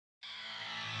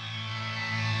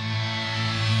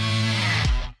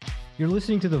You're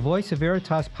listening to the Voice of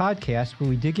Veritas podcast, where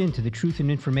we dig into the truth and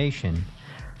information.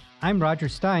 I'm Roger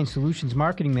Stein, Solutions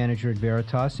Marketing Manager at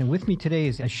Veritas, and with me today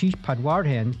is Ashish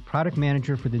Padwardhan, Product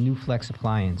Manager for the new Flex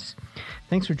Appliance.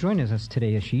 Thanks for joining us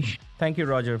today, Ashish. Thank you,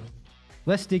 Roger.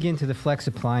 Let's dig into the Flex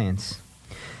Appliance.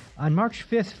 On March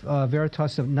 5th,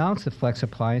 Veritas announced the Flex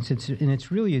Appliance, and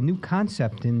it's really a new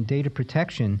concept in data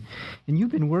protection. And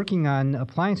you've been working on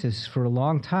appliances for a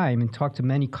long time and talked to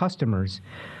many customers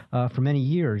for many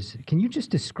years. Can you just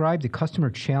describe the customer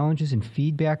challenges and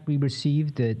feedback we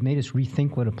received that made us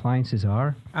rethink what appliances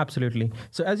are? Absolutely.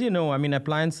 So as you know,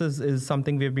 appliances is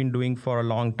something we've been doing for a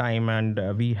long time,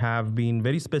 and we have been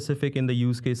very specific in the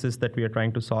use cases that we are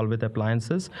trying to solve with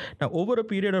appliances. Now, over a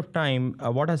period of time,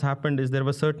 what has happened is there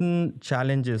were certain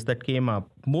challenges that came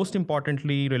up, most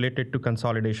importantly related to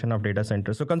consolidation of data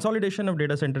centers. So consolidation of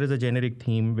data center is a generic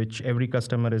theme which every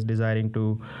customer is desiring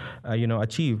to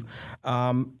achieve.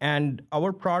 And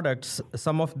our products,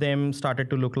 some of them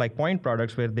started to look like point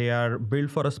products where they are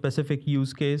built for a specific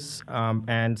use case,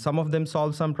 and some of them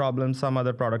solve some problems, some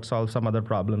other products solve some other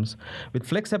problems. With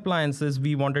Flex Appliances,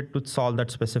 we wanted to solve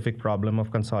that specific problem of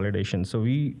consolidation. So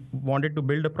we wanted to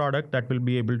build a product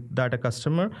that a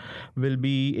customer will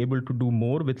be able to do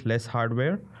more with less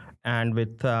hardware and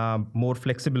with more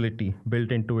flexibility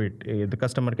built into it. The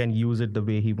customer can use it the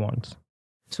way he wants.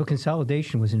 So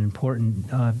consolidation was an important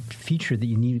feature that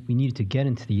we needed to get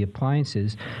into the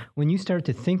appliances. When you started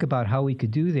to think about how we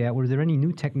could do that, were there any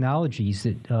new technologies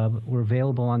that were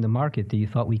available on the market that you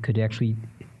thought we could actually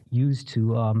use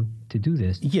to do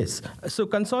this? Yes. So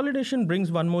consolidation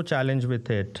brings one more challenge with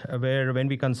it, where when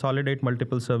we consolidate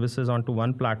multiple services onto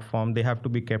one platform, they have to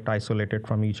be kept isolated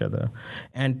from each other.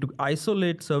 And to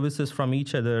isolate services from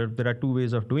each other, there are two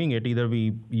ways of doing it. Either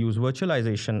we use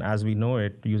virtualization as we know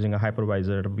it, using a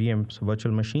hypervisor, VMs,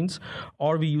 virtual machines,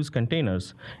 or we use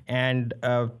containers. And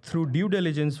through due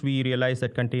diligence, we realized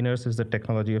that containers is the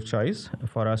technology of choice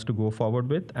for us to go forward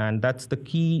with. And that's the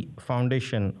key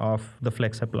foundation of the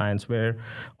Flex Appliance, where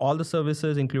all the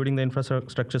services, including the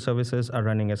infrastructure services, are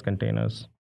running as containers.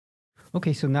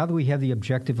 Okay, so now that we have the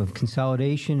objective of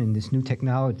consolidation and this new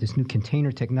technology, this new container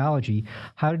technology,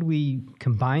 how did we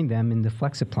combine them in the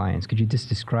Flex Appliance? Could you just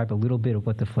describe a little bit of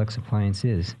what the Flex Appliance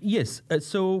is? Yes.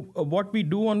 So what we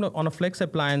do on a Flex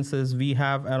Appliance is we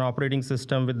have an operating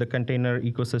system with the container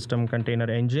ecosystem,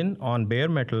 container engine on bare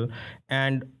metal,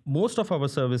 and most of our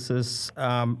services,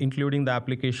 including the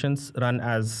applications, run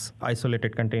as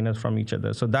isolated containers from each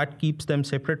other. So that keeps them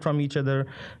separate from each other.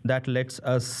 That lets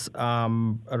us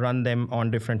run them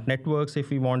on different networks if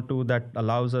we want to. That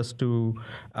allows us to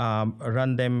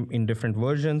run them in different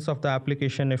versions of the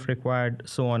application if required,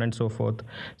 so on and so forth.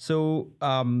 So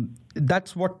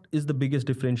that's what is the biggest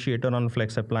differentiator on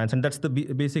Flex Appliance. And that's the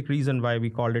basic reason why we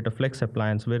called it a Flex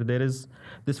Appliance, where there is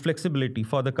this flexibility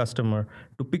for the customer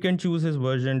to pick and choose his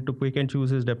version, to pick and choose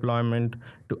his deployment,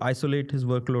 to isolate his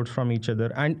workloads from each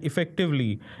other, and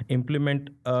effectively implement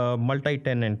a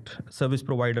multi-tenant service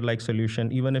provider-like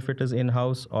solution, even if it is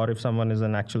in-house or if someone is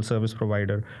an actual service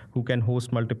provider who can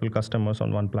host multiple customers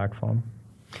on one platform.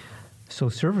 So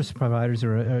service providers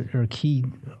are a key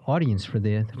audience for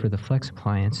the Flex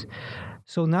Appliance.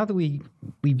 So now that we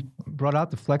brought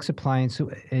out the Flex Appliance,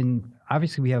 and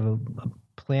obviously we have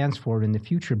plans for it in the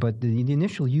future, but the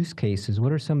initial use cases,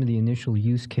 what are some of the initial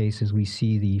use cases we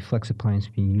see the Flex Appliance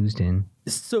being used in?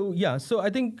 So I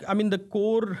think, the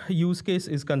core use case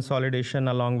is consolidation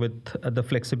along with the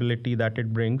flexibility that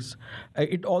it brings.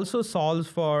 It also solves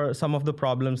for some of the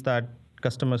problems that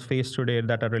customers face today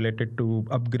that are related to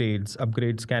upgrades.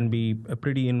 Upgrades can be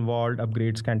pretty involved.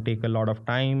 Upgrades can take a lot of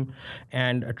time,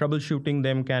 and troubleshooting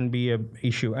them can be an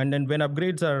issue. And then when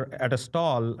upgrades are at a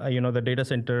stall, the data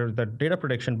center, the data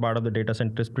protection part of the data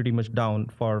center is pretty much down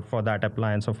for that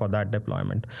appliance or for that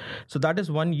deployment. So that is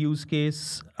one use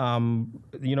case,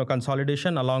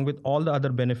 consolidation along with all the other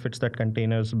benefits that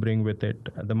containers bring with it.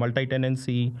 The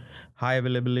multi-tenancy, high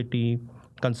availability,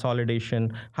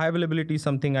 consolidation. High availability is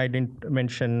something I didn't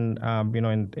mention,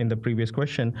 in the previous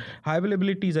question. High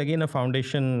availability is again a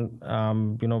foundation,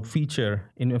 feature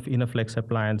in a Flex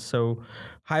Appliance. So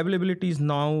high availability is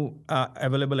now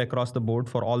available across the board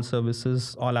for all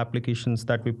services, all applications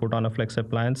that we put on a Flex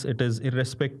Appliance. It is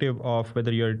irrespective of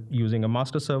whether you're using a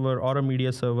master server or a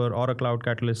media server or a Cloud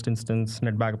Catalyst instance,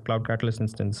 NetBackup Cloud Catalyst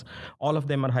instance. All of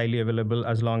them are highly available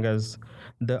as long as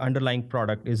the underlying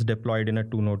product is deployed in a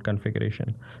two-node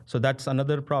configuration. So that's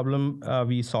another problem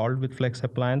we solved with Flex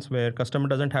Appliance, where customer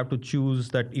doesn't have to choose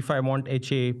that if I want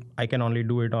HA, I can only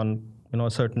do it on a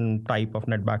certain type of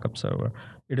NetBackup server.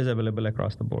 it is available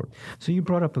across the board. So you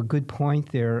brought up a good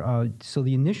point there. So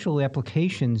the initial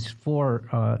applications for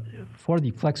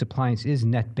the Flex appliance is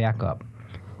net backup,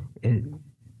 and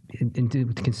to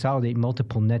consolidate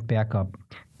multiple net backup.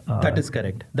 That is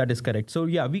correct. That is correct. So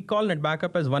yeah, we call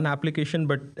NetBackup as one application,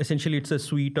 but essentially it's a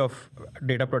suite of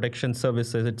data protection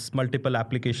services. It's multiple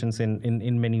applications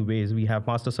in many ways. We have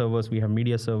master servers, we have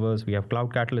media servers, we have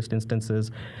Cloud Catalyst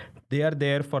instances. They are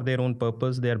there for their own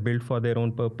purpose. They are built for their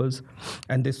own purpose,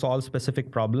 and they solve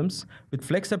specific problems. With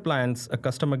Flex Appliance, a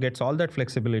customer gets all that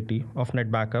flexibility of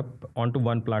NetBackup onto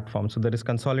one platform. So there is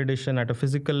consolidation at a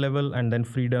physical level, and then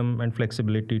freedom and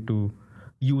flexibility to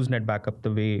use NetBackup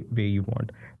the way you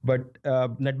want. But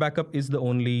NetBackup is the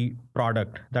only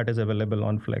product that is available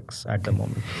on Flex at the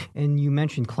moment. And you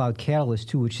mentioned Cloud Catalyst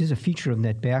too, which is a feature of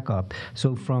NetBackup.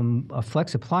 So from a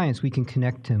Flex appliance, we can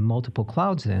connect to multiple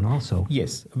clouds then also.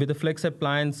 Yes, with a Flex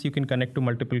appliance, you can connect to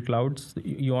multiple clouds.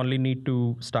 You only need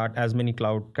to start as many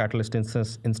Cloud Catalyst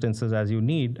instances as you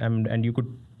need, and you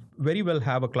could very well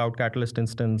have a Cloud Catalyst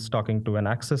instance talking to an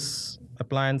Access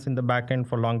appliance in the backend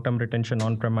for long-term retention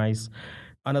on-premise,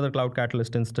 another Cloud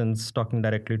Catalyst instance talking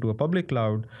directly to a public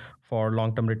cloud for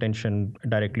long-term retention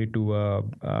directly to a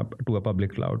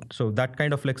public cloud. So that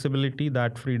kind of flexibility,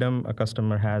 that freedom a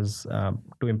customer has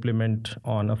to implement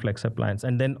on a Flex appliance.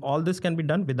 And then all this can be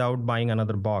done without buying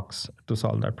another box to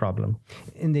solve that problem.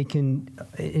 And they can,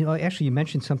 actually you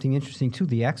mentioned something interesting too,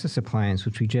 the Access appliance,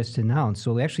 which we just announced.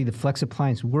 So actually the Flex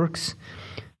appliance works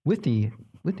with the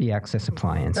Access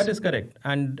appliance. That is correct.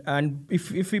 And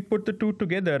if we put the two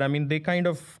together, I mean, they kind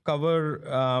of cover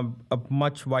a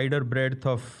much wider breadth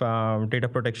of data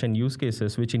protection use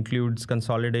cases, which includes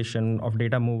consolidation of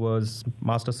data movers,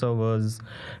 master servers,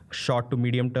 short to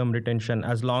medium term retention,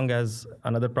 as long as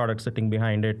another product sitting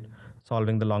behind it,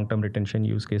 solving the long-term retention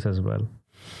use case as well.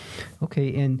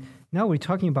 Okay, and now we're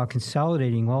talking about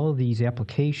consolidating all of these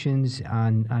applications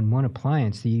on one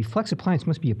appliance. The Flex appliance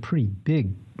must be a pretty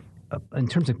big, in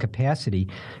terms of capacity.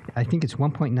 I think it's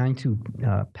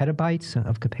 1.92 petabytes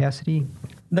of capacity.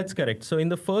 That's correct. So in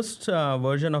the first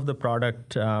version of the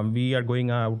product, we are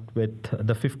going out with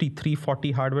the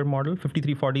 5340 hardware model.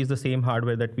 5340 is the same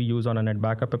hardware that we use on a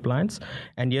NetBackup appliance.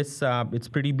 And yes, it's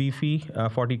pretty beefy,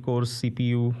 40 cores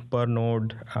CPU per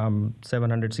node,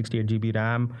 768 GB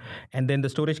RAM. And then the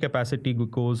storage capacity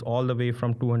goes all the way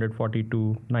from 240 to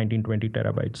 1920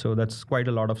 terabytes. So that's quite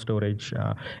a lot of storage.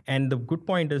 And the good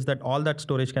point is that all that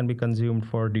storage can be consumed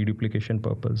for deduplication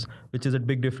purpose, which is a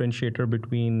big differentiator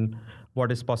between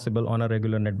what is possible on a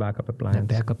regular NetBackup appliance.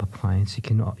 NetBackup appliance, you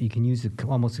can use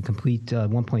almost a complete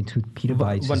 1.2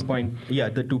 petabytes.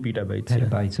 The 2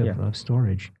 petabytes of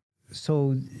storage.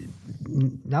 So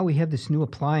now we have this new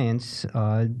appliance.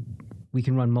 We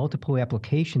can run multiple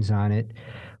applications on it.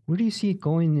 Where do you see it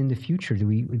going in the future? Do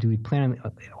we plan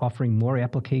on offering more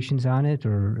applications on it,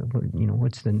 or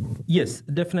what's the? Yes,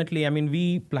 definitely. I mean,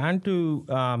 we plan to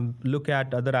look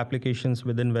at other applications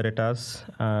within Veritas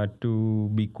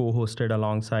to be co-hosted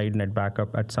alongside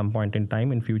NetBackup at some point in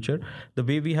time in future. The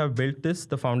way we have built this,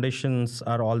 the foundations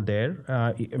are all there.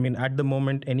 I mean, at the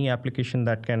moment, any application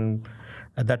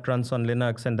that runs on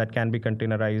Linux and that can be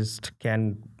containerized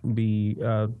can be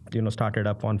started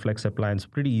up on Flex appliance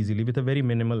pretty easily with a very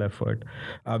minimal effort.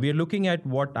 We are looking at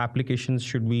what applications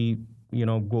should we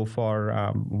go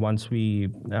for once we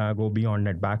go beyond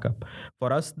NetBackup.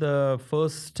 For us, the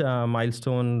first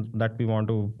milestone that we want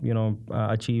to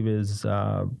achieve is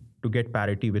to get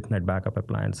parity with NetBackup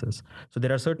appliances. So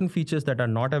there are certain features that are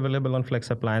not available on Flex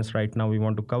appliance right now. We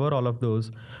want to cover all of those,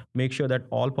 make sure that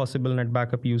all possible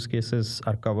NetBackup use cases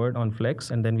are covered on Flex,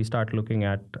 and then we start looking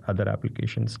at other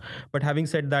applications. But having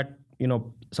said that,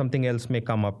 something else may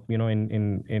come up,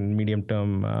 in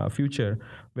medium-term future,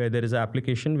 where there is an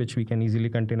application which we can easily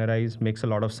containerize, makes a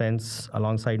lot of sense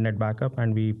alongside NetBackup,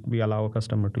 and we allow a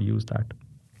customer to use that.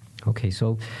 Okay,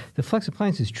 so the Flex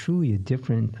appliance is truly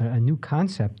a new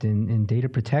concept in data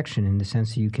protection, in the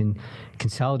sense that you can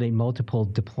consolidate multiple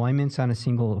deployments on a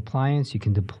single appliance. You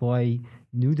can deploy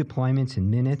new deployments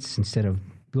in minutes instead of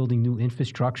building new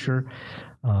infrastructure.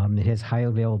 It has high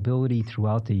availability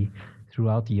throughout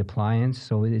the appliance,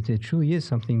 so it truly is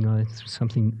something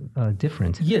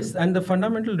different. Yes, and the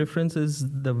fundamental difference is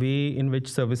the way in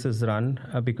which services run,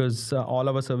 because all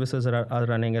our services are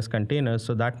running as containers,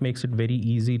 so that makes it very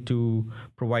easy to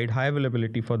provide high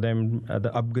availability for them.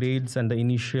 The upgrades and the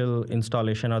initial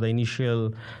installation, or the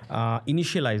initial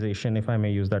initialization, if I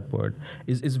may use that word,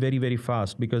 is very, very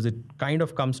fast, because it kind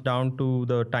of comes down to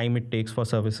the time it takes for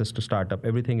services to start up.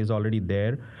 Everything is already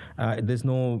there. There's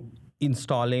no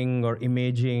installing or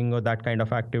imaging or that kind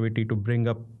of activity to bring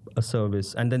up a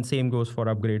service. And then same goes for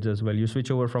upgrades as well. You switch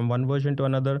over from one version to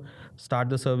another, start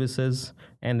the services,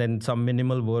 and then some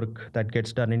minimal work that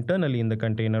gets done internally in the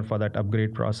container for that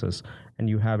upgrade process, and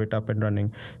you have it up and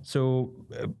running. So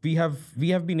we have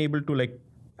been able to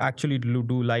actually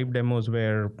do live demos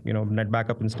where net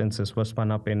backup instances were spun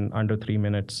up in under 3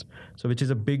 minutes. So which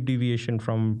is a big deviation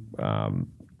from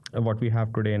what we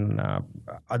have today in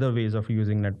other ways of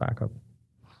using net backup.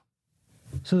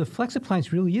 So the Flex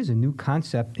Appliance really is a new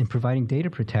concept in providing data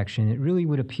protection. It really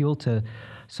would appeal to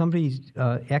somebody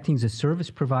acting as a service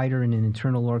provider in an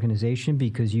internal organization,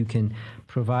 because you can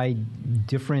provide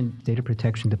different data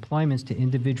protection deployments to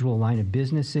individual line of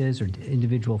businesses or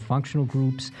individual functional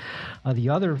groups. The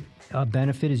other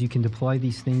benefit is you can deploy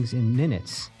these things in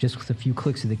minutes, just with a few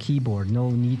clicks of the keyboard. No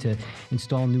need to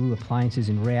install new appliances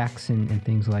in racks and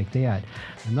things like that.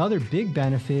 Another big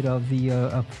benefit of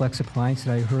the Flex Appliance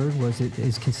that I heard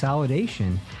is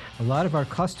consolidation. A lot of our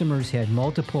customers had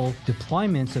multiple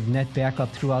deployments of net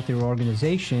backup throughout their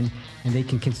organization, and they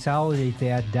can consolidate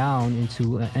that down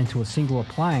into a single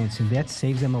appliance, and that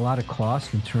saves them a lot of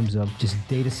cost in terms of just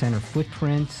data center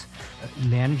footprints,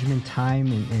 management time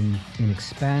and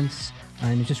expense,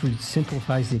 and it just really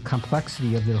simplifies the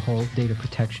complexity of their whole data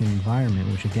protection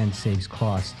environment, which again saves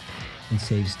cost and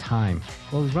saves time.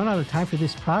 Well, we've run out of time for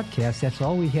this podcast. That's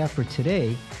all we have for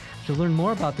today. To learn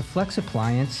more about the Flex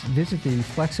Appliance, visit the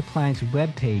Flex Appliance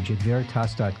webpage at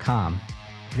veritas.com.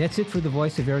 That's it for the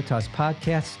Voice of Veritas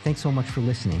podcast. Thanks so much for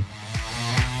listening.